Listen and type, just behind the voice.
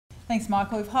Thanks,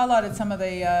 Michael. We've highlighted some of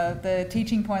the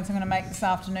teaching points I'm going to make this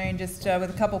afternoon, just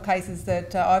with a couple of cases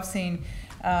that I've seen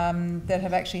that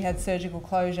have actually had surgical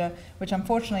closure, which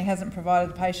unfortunately hasn't provided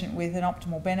the patient with an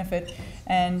optimal benefit.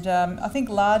 And I think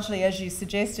largely, as you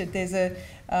suggested, there's a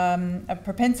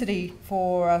propensity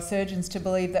for surgeons to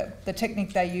believe that the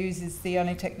technique they use is the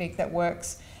only technique that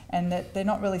works, and that they're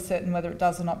not really certain whether it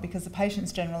does or not, because the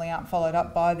patients generally aren't followed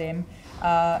up by them.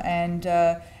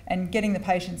 And getting the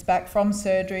patients back from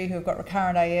surgery who have got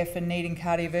recurrent AF and needing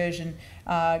cardioversion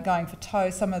going for TOE,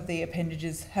 some of the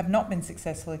appendages have not been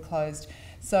successfully closed.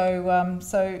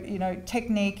 So you know,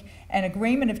 technique and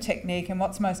agreement of technique and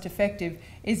what's most effective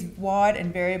is wide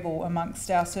and variable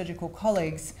amongst our surgical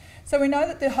colleagues. So we know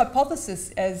that the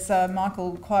hypothesis, as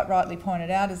Michael quite rightly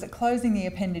pointed out, is that closing the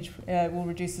appendage will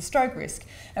reduce the stroke risk.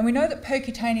 And we know that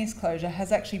percutaneous closure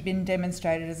has actually been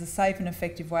demonstrated as a safe and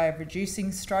effective way of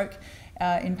reducing stroke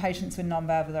in patients with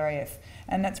non-valvular AF.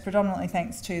 And that's predominantly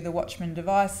thanks to the Watchman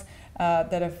device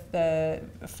that have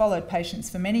followed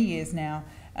patients for many years now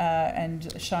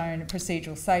and shown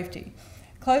procedural safety.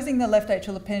 Closing the left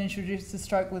atrial appendage reduces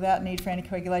stroke without need for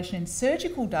anticoagulation in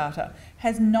surgical data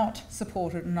has not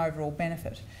supported an overall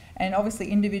benefit. And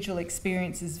obviously individual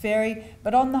experiences vary,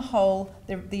 but on the whole,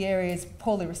 the area is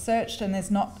poorly researched, and there's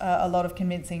not a lot of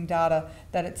convincing data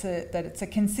that it's a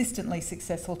consistently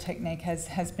successful technique,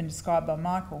 has been described by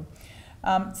Michael.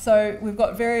 So we've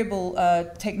got variable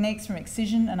techniques from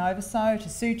excision and oversew to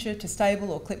suture to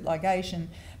stable or clip ligation,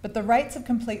 but the rates of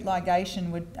complete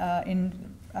ligation would,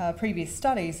 in previous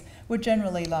studies were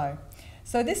generally low.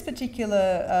 So this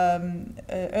particular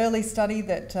early study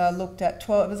that looked at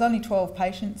 12, it was only 12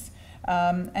 patients,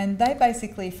 and they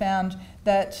basically found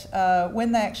that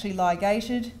when they actually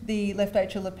ligated the left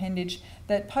atrial appendage,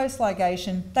 that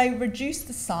post-ligation they reduced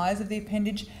the size of the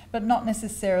appendage but not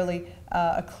necessarily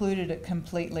occluded it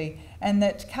completely, and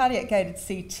that cardiac-gated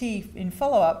CT in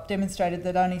follow-up demonstrated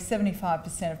that only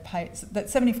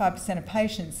 75% of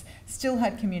patients still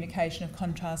had communication of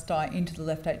contrast dye into the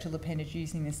left atrial appendage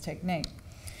using this technique.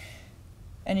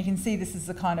 And you can see this is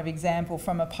the kind of example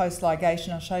from a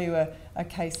post-ligation. I'll show you a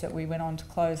case that we went on to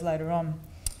close later on.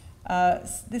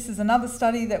 This is another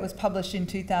study that was published in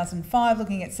 2005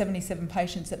 looking at 77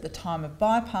 patients at the time of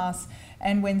bypass,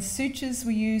 and when sutures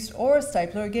were used or a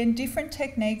stapler, again different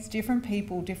techniques, different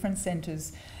people, different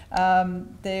centres,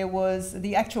 there was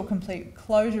the actual complete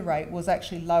closure rate was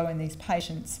actually low in these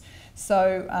patients.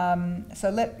 So,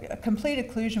 complete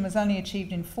occlusion was only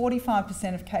achieved in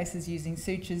 45% of cases using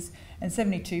sutures and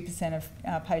 72% of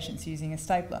patients using a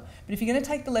stapler. But if you're going to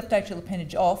take the left atrial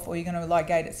appendage off, or you're going to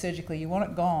ligate it surgically, you want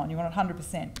it gone, you want it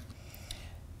 100%.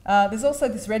 There's also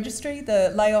this registry,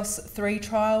 the LAOS 3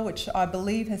 trial, which I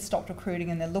believe has stopped recruiting,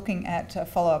 and they're looking at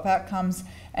follow-up outcomes,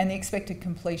 and the expected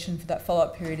completion for that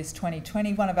follow-up period is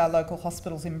 2020. One of our local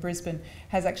hospitals in Brisbane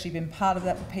has actually been part of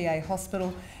that, the PA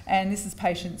hospital, and this is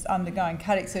patients undergoing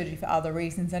cardiac surgery for other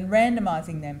reasons and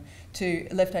randomising them to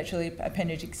left atrial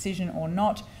appendage excision or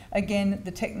not. Again,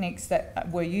 the techniques that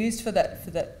were used for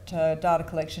that data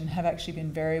collection have actually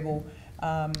been variable,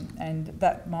 and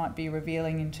that might be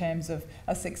revealing in terms of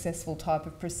a successful type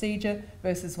of procedure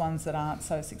versus ones that aren't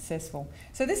so successful.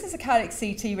 So this is a cardiac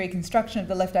CT reconstruction of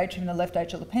the left atrium and the left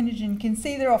atrial appendage, and you can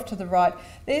see there off to the right,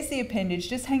 there's the appendage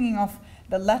just hanging off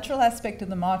the lateral aspect of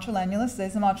the mitral annulus.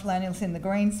 There's the mitral annulus in the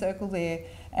green circle there,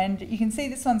 and you can see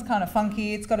this one's kind of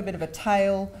funky. It's got a bit of a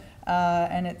tail,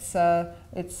 and it's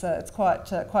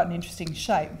quite an interesting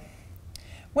shape.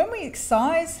 When we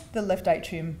excise the left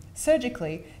atrium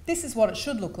surgically, this is what it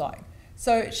should look like.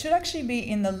 So it should actually be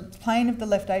in the plane of the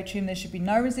left atrium. There should be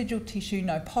no residual tissue,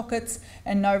 no pockets,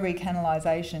 and no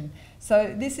recanalization.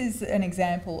 So this is an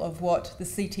example of what the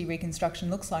CT reconstruction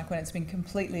looks like when it's been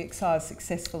completely excised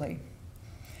successfully.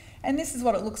 And this is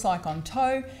what it looks like on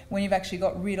TOE when you've actually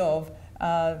got rid of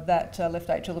that left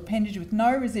atrial appendage with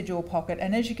no residual pocket,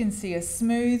 and as you can see, a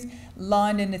smooth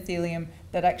lined endothelium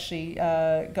that actually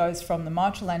goes from the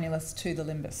mitral annulus to the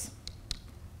limbus.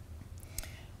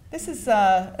 This is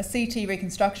a CT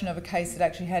reconstruction of a case that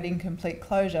actually had incomplete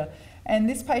closure, and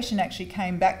this patient actually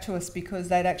came back to us because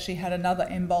they'd actually had another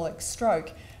embolic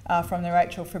stroke from their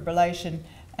atrial fibrillation,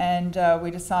 and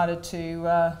we decided to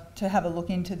have a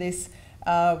look into this.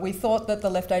 We thought that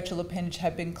the left atrial appendage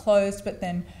had been closed, but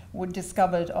then we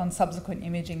discovered on subsequent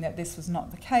imaging that this was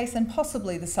not the case, and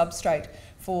possibly the substrate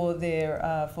for their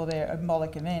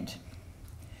embolic event.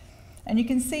 And you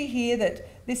can see here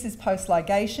that this is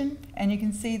post-ligation, and you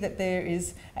can see that there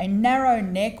is a narrow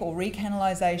neck or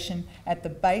recanalization at the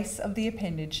base of the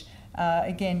appendage,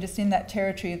 again just in that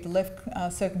territory of the left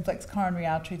circumflex coronary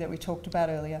artery that we talked about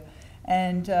earlier,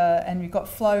 and we've got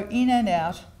flow in and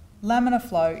out laminar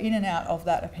flow in and out of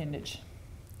that appendage.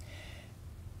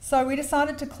 So we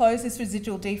decided to close this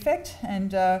residual defect,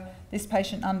 and this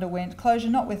patient underwent closure,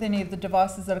 not with any of the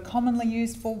devices that are commonly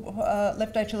used for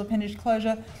left atrial appendage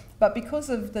closure, but because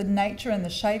of the nature and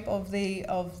the shape of the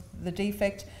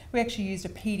defect, we actually used a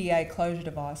PDA closure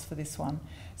device for this one.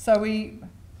 So we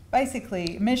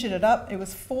basically measured it up. It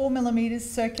was 4 millimeters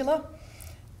circular.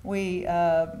 We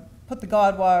put the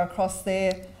guide wire across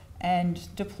there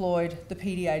and deployed the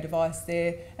PDA device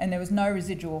there, and there was no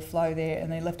residual flow there,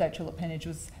 and the left atrial appendage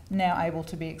was now able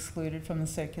to be excluded from the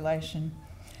circulation.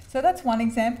 So that's one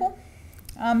example.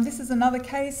 This is another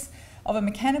case of a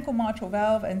mechanical mitral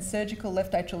valve and surgical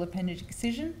left atrial appendage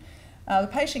excision. The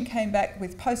patient came back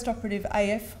with post-operative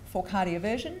AF for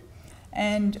cardioversion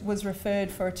and was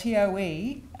referred for a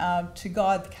TOE to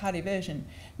guide the cardioversion.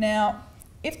 Now,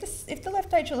 if the left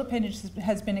atrial appendage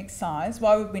has been excised,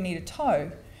 why would we need a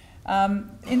TOE?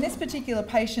 In this particular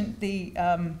patient, the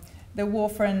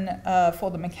warfarin for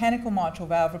the mechanical mitral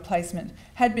valve replacement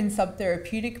had been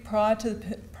subtherapeutic prior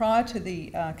to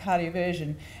the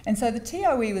cardioversion, and so the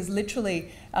TOE was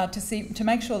literally to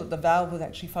make sure that the valve was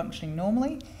actually functioning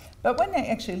normally. But when they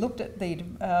actually looked at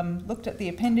the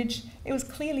appendage, it was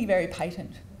clearly very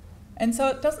patent, and so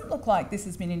it doesn't look like this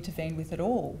has been intervened with at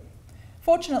all.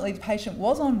 Fortunately, the patient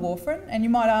was on warfarin, and you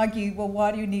might argue, well,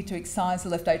 why do you need to excise the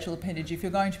left atrial appendage if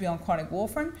you're going to be on chronic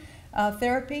warfarin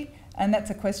therapy? And that's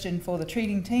a question for the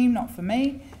treating team, not for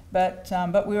me. But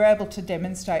we were able to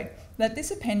demonstrate that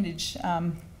this appendage,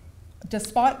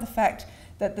 despite the fact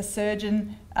that the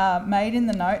surgeon made in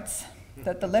the notes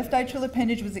that the left atrial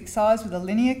appendage was excised with a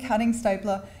linear cutting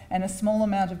stapler and a small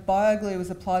amount of bioglue was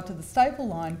applied to the staple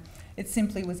line, it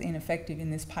simply was ineffective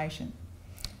in this patient.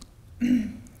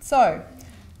 So,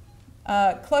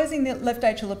 closing the left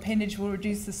atrial appendage will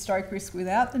reduce the stroke risk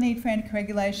without the need for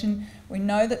anticoagulation. We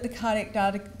know that the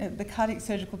cardiac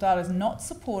surgical data has not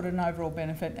supported an overall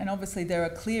benefit, and obviously there are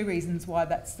clear reasons why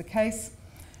that's the case.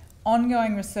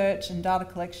 Ongoing research and data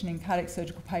collection in cardiac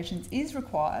surgical patients is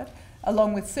required,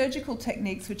 along with surgical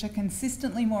techniques which are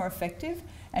consistently more effective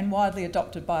and widely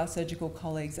adopted by our surgical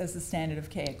colleagues as the standard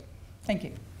of care. Thank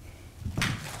you.